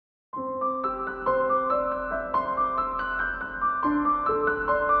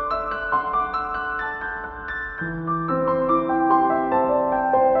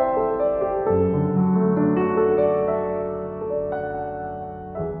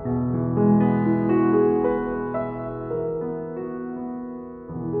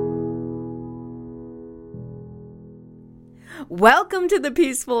Welcome to the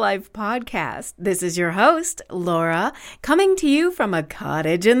Peaceful Life Podcast. This is your host, Laura, coming to you from a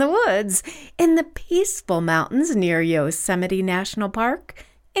cottage in the woods in the peaceful mountains near Yosemite National Park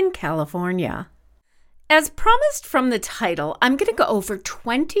in California. As promised from the title, I'm going to go over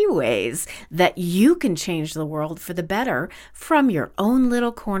 20 ways that you can change the world for the better from your own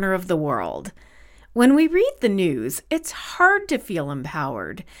little corner of the world. When we read the news, it's hard to feel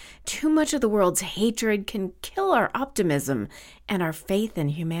empowered. Too much of the world's hatred can kill our optimism and our faith in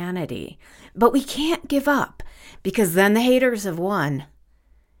humanity. But we can't give up, because then the haters have won.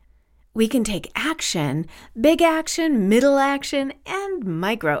 We can take action, big action, middle action, and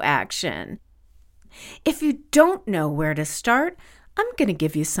micro action. If you don't know where to start, I'm going to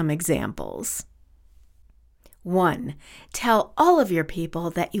give you some examples. 1. Tell all of your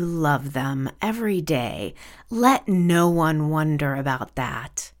people that you love them every day. Let no one wonder about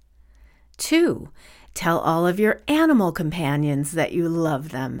that. 2. Tell all of your animal companions that you love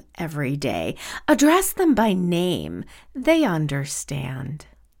them every day. Address them by name. They understand.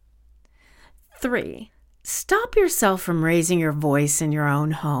 3. Stop yourself from raising your voice in your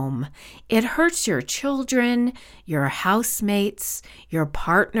own home. It hurts your children, your housemates, your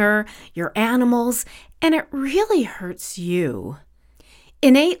partner, your animals, and it really hurts you.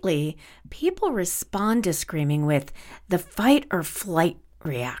 Innately, people respond to screaming with the fight or flight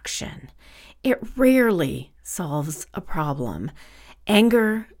reaction. It rarely solves a problem.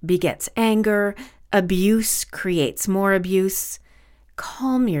 Anger begets anger. Abuse creates more abuse.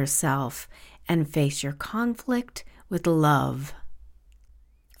 Calm yourself and face your conflict with love.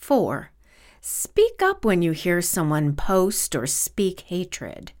 4. Speak up when you hear someone post or speak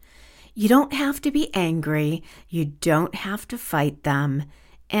hatred. You don't have to be angry, you don't have to fight them,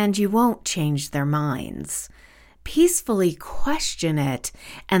 and you won't change their minds. Peacefully question it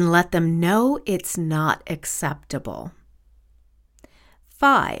and let them know it's not acceptable.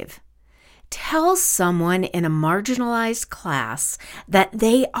 5. Tell someone in a marginalized class that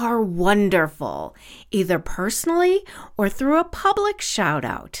they are wonderful, either personally or through a public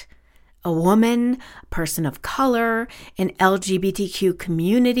shout-out. A woman, a person of color, an LGBTQ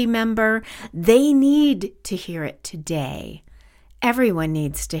community member, they need to hear it today. Everyone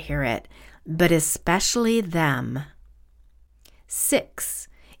needs to hear it, but especially them. 6.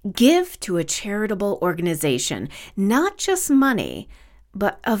 Give to a charitable organization, not just money,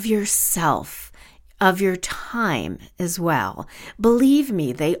 but of yourself, of your time as well. Believe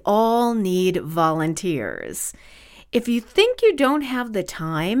me, they all need volunteers. If you think you don't have the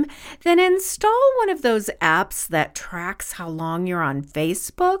time, then install one of those apps that tracks how long you're on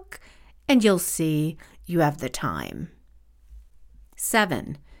Facebook, and you'll see you have the time.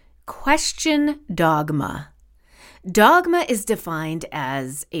 7. Question dogma. Dogma is defined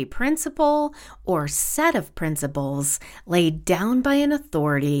as a principle or set of principles laid down by an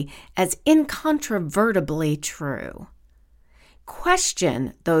authority as incontrovertibly true.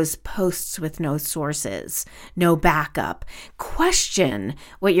 Question those posts with no sources, no backup. Question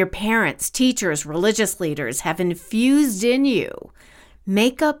what your parents, teachers, religious leaders have infused in you.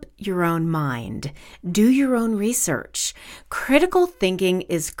 Make up your own mind. Do your own research. Critical thinking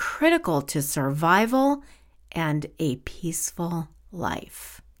is critical to survival and a peaceful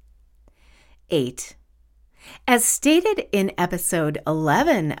life. 8. As stated in episode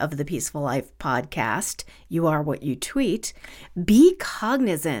 11 of the Peaceful Life podcast, You Are What You Tweet, be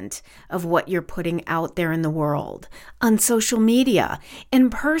cognizant of what you're putting out there in the world, on social media, in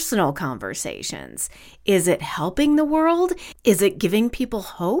personal conversations. Is it helping the world? Is it giving people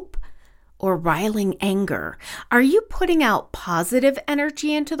hope? Or riling anger? Are you putting out positive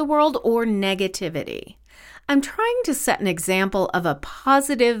energy into the world or negativity? I'm trying to set an example of a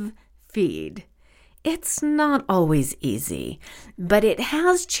positive feed. It's not always easy, but it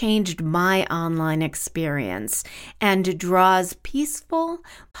has changed my online experience and draws peaceful,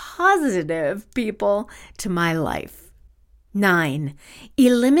 positive people to my life. 9.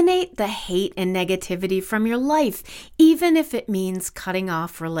 Eliminate the hate and negativity from your life, even if it means cutting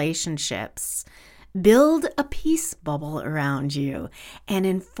off relationships. Build a peace bubble around you and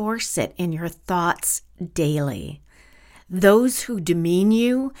enforce it in your thoughts daily. Those who demean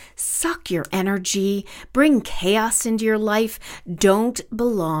you, suck your energy, bring chaos into your life, don't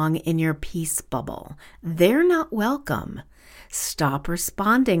belong in your peace bubble. They're not welcome. Stop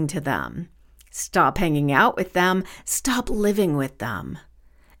responding to them. Stop hanging out with them. Stop living with them.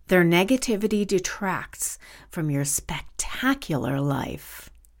 Their negativity detracts from your spectacular life.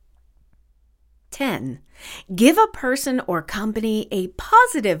 10. Give a person or company a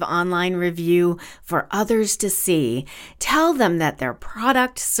positive online review for others to see. Tell them that their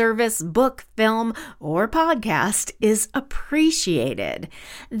product, service, book, film, or podcast is appreciated.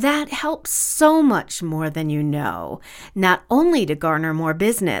 That helps so much more than you know, not only to garner more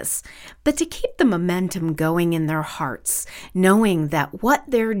business, but to keep the momentum going in their hearts, knowing that what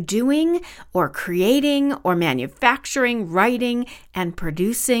they're doing or creating or manufacturing, writing, and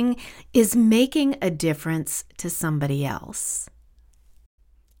producing is making a difference to somebody else.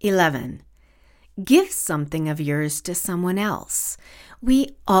 11. Give something of yours to someone else.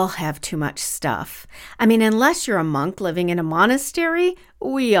 We all have too much stuff. Unless you're a monk living in a monastery,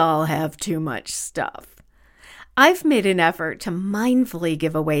 we all have too much stuff. I've made an effort to mindfully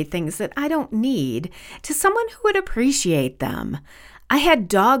give away things that I don't need to someone who would appreciate them. I had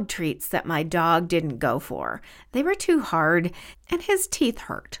dog treats that my dog didn't go for. They were too hard, and his teeth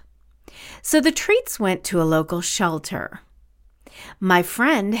hurt. So the treats went to a local shelter. My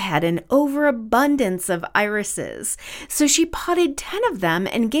friend had an overabundance of irises, so she potted 10 of them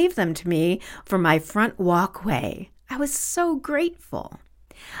and gave them to me for my front walkway. I was so grateful.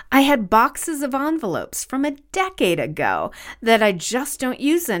 I had boxes of envelopes from a decade ago that I just don't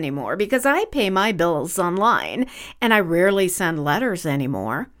use anymore because I pay my bills online and I rarely send letters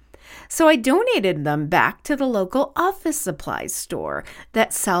anymore. So I donated them back to the local office supplies store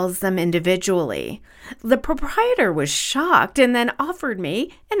that sells them individually. The proprietor was shocked and then offered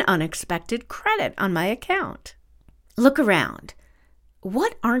me an unexpected credit on my account. Look around.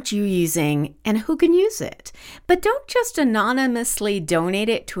 What aren't you using and who can use it? But don't just anonymously donate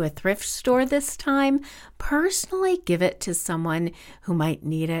it to a thrift store this time. Personally give it to someone who might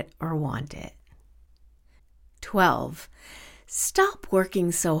need it or want it. 12. Stop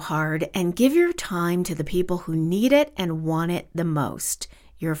working so hard and give your time to the people who need it and want it the most,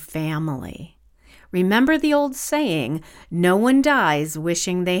 your family. Remember the old saying, no one dies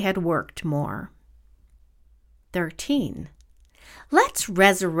wishing they had worked more. 13. Let's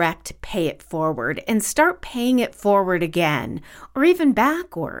resurrect Pay It Forward and start paying it forward again, or even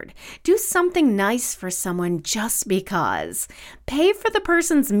backward. Do something nice for someone just because. Pay for the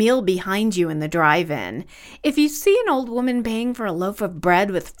person's meal behind you in the drive-in. If you see an old woman paying for a loaf of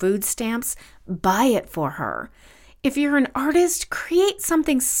bread with food stamps, buy it for her. If you're an artist, create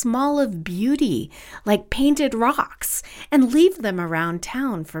something small of beauty, like painted rocks, and leave them around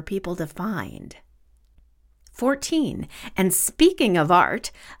town for people to find. 14. And speaking of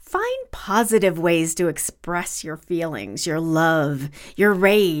art, find positive ways to express your feelings, your love, your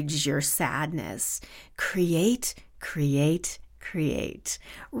rage, your sadness. Create, create, create.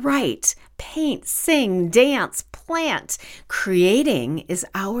 Write, paint, sing, dance, plant. Creating is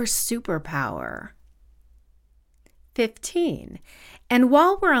our superpower. 15. And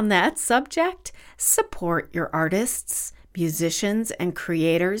while we're on that subject, support your artists, musicians, and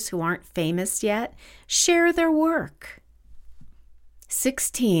creators who aren't famous yet. Share their work.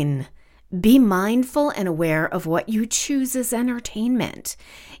 16. Be mindful and aware of what you choose as entertainment.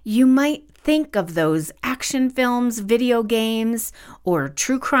 You might think of those action films, video games, or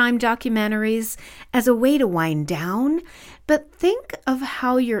true crime documentaries as a way to wind down, but think of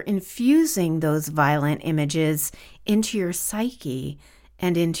how you're infusing those violent images into your psyche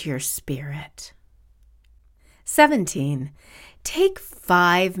and into your spirit. 17. Take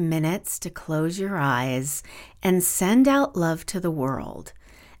 5 minutes to close your eyes and send out love to the world,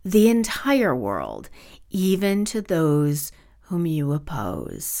 the entire world, even to those whom you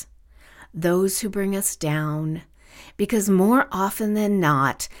oppose, those who bring us down, because more often than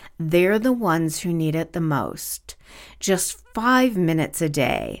not, they're the ones who need it the most. Just 5 minutes a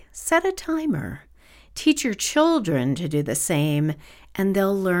day. Set a timer. Teach your children to do the same, and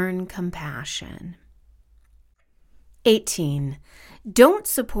they'll learn compassion. 18. Don't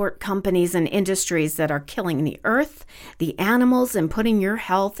support companies and industries that are killing the earth, the animals, and putting your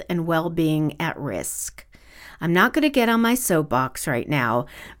health and well-being at risk. I'm not going to get on my soapbox right now,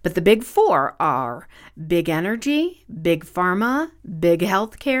 but the big 4 are big energy, big pharma, big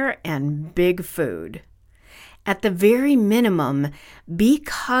healthcare, and big food. At the very minimum, be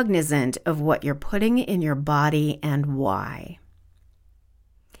cognizant of what you're putting in your body and why.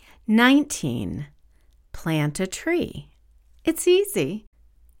 19. Plant a tree. It's easy.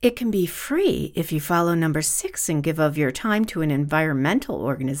 It can be free if you follow number 6 and give of your time to an environmental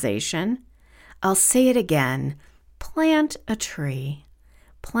organization. I'll say it again. Plant a tree.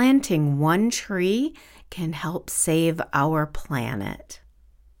 Planting one tree can help save our planet.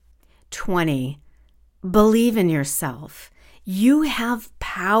 20. Believe in yourself. You have power.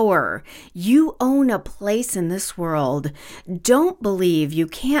 power. You own a place in this world. Don't believe you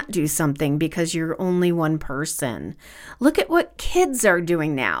can't do something because you're only one person. Look at what kids are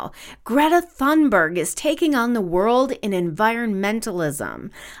doing now. Greta Thunberg is taking on the world in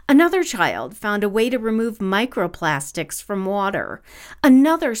environmentalism. Another child found a way to remove microplastics from water.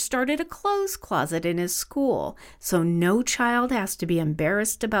 Another started a clothes closet in his school, so no child has to be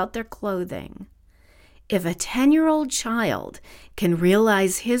embarrassed about their clothing. If a 10-year-old child can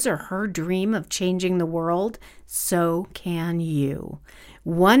realize his or her dream of changing the world, so can you.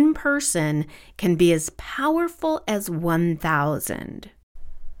 One person can be as powerful as 1,000.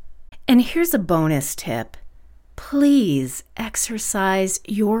 And here's a bonus tip. Please exercise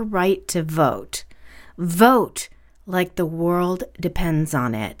your right to vote. Vote like the world depends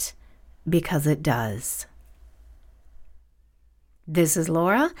on it, because it does. This is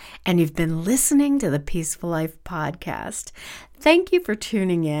Laura, and you've been listening to the Peaceful Life Podcast. Thank you for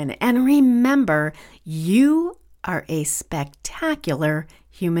tuning in, and remember, you are a spectacular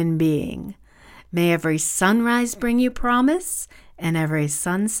human being. May every sunrise bring you promise, and every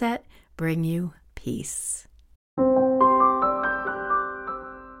sunset bring you peace.